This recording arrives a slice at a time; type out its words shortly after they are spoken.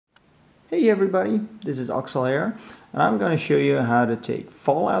Hey everybody, this is Oxel here, and I'm going to show you how to take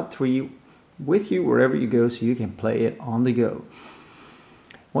Fallout 3 with you wherever you go so you can play it on the go.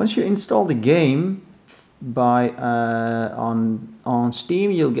 Once you install the game on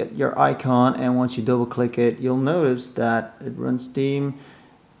Steam, you'll get your icon, and once you double click it, you'll notice that it runs Steam.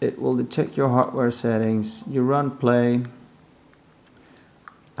 It will detect your hardware settings. You run play,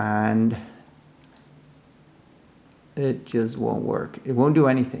 and it just won't work. It won't do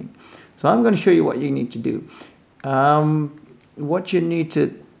anything. So I'm going to show you what you need to do. What you need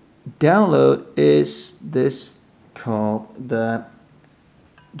to download is this called the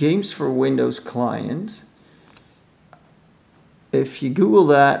Games for Windows client. If you Google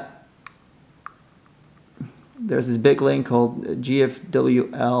that, there's this big link called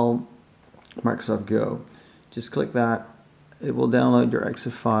GFWL Microsoft Go. Just click that. It will download your exe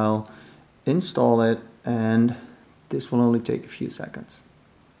file, install it, and this will only take a few seconds.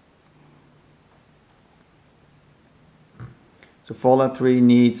 So Fallout 3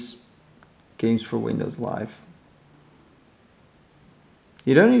 needs Games for Windows Live.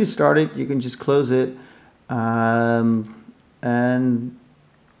 You don't need to start it, you can just close it. And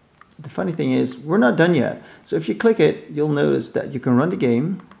the funny thing is, we're not done yet. So if you click it, you'll notice that you can run the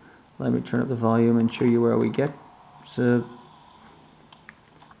game. Let me turn up the volume and show you where we get. So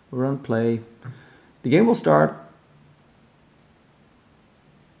run play. The game will start,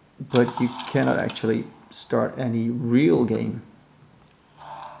 but you cannot actually start any real game.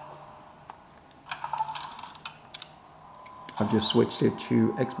 I've just switched it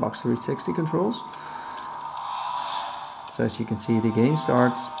to Xbox 360 controls. So as you can see, the game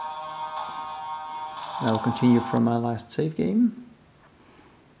starts. And I'll continue from my last save game.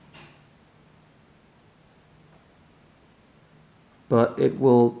 But it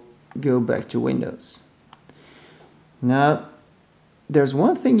will go back to Windows. Now, there's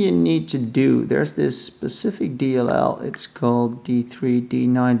one thing you need to do. There's this specific DLL. It's called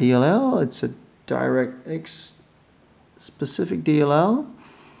D3D9 DLL. It's a DirectX specific DLL,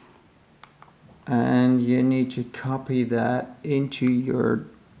 and you need to copy that into your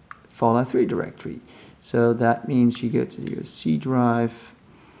Fallout 3 directory. So that means you go to your C drive,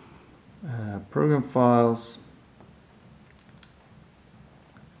 program files,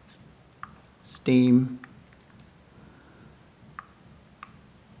 Steam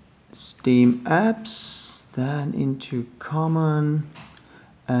apps, then into common.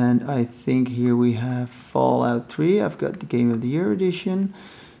 And I think here we have Fallout 3. I've got the Game of the Year edition.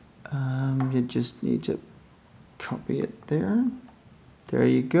 You just need to copy it there. There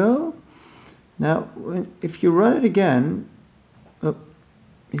you go. Now, if you run it again,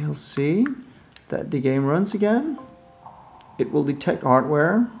 you'll see that the game runs again. It will detect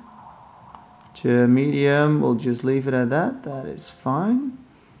hardware. To medium, we'll just leave it at that. That is fine.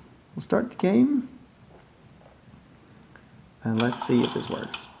 We'll start the game. And let's see if this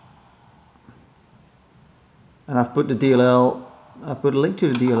works. And I've put the DLL, I've put a link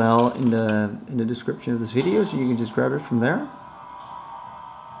to the DLL in the description of this video, so you can just grab it from there.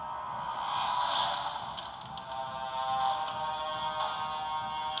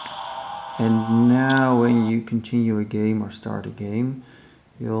 And now when you continue a game or start a game,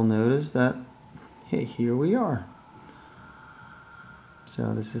 you'll notice that, hey, here we are.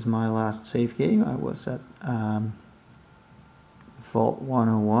 So this is my last save game. I was at Vault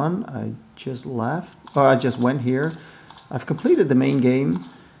 101. I just left, or I just went here. I've completed the main game,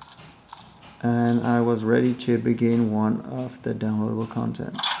 and I was ready to begin one of the downloadable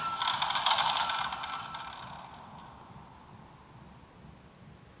contents.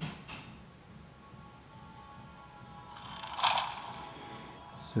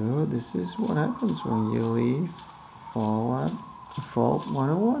 So this is what happens when you leave Vault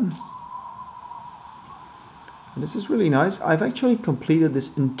 101. And this is really nice. I've actually completed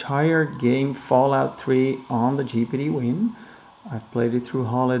this entire game, Fallout 3, on the GPD Win. I've played it through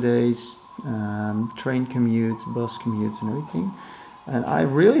holidays, train commutes, bus commutes, and everything. And I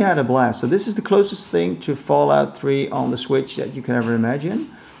really had a blast. So this is the closest thing to Fallout 3 on the Switch that you can ever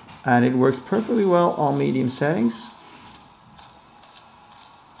imagine. And it works perfectly well on medium settings.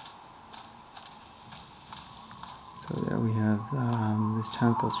 So there we have this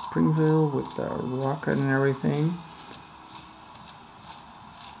town called Springville with the rocket and everything.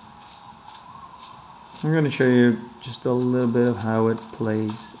 I'm going to show you just a little bit of how it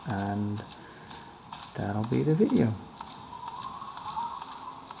plays, and that'll be the video.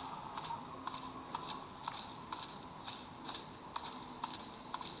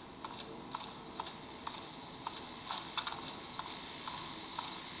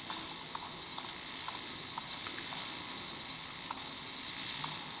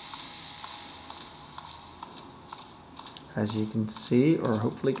 as you can see, or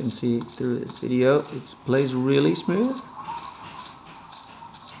hopefully can see through this video, it plays really smooth.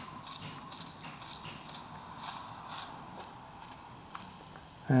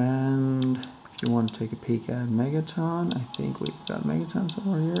 And if you want to take a peek at Megaton, I think we've got Megaton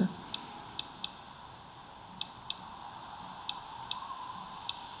somewhere here.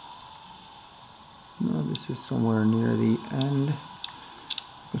 No, this is somewhere near the end.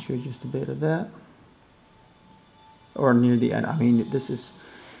 I'll show you just a bit of that. Or near the end. I mean, this is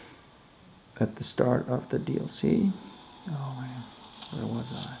at the start of the DLC. Oh man, where was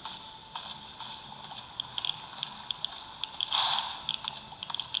I?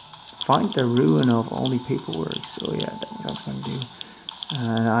 Find the ruin of all the paperwork. So yeah, that's what I was going to do.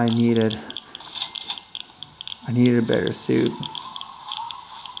 And I needed a better suit,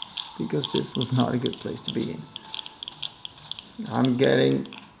 because this was not a good place to be in. I'm getting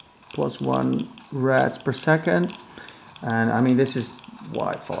 +1 rats per second, and I mean, this is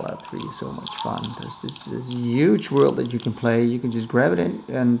why Fallout 3 is so much fun. There's this huge world that you can play. You can just grab it in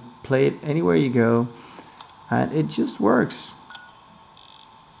and play it anywhere you go, and it just works.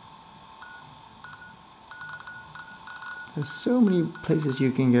 There's so many places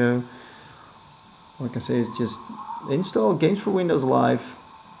you can go. Like I say, it's just install Games for Windows Live,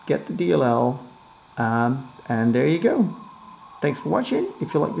 get the DLL, and there you go. Thanks for watching.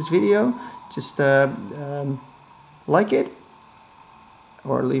 If you like this video, just like it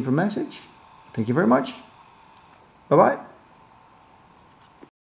or leave a message. Thank you very much. Bye bye.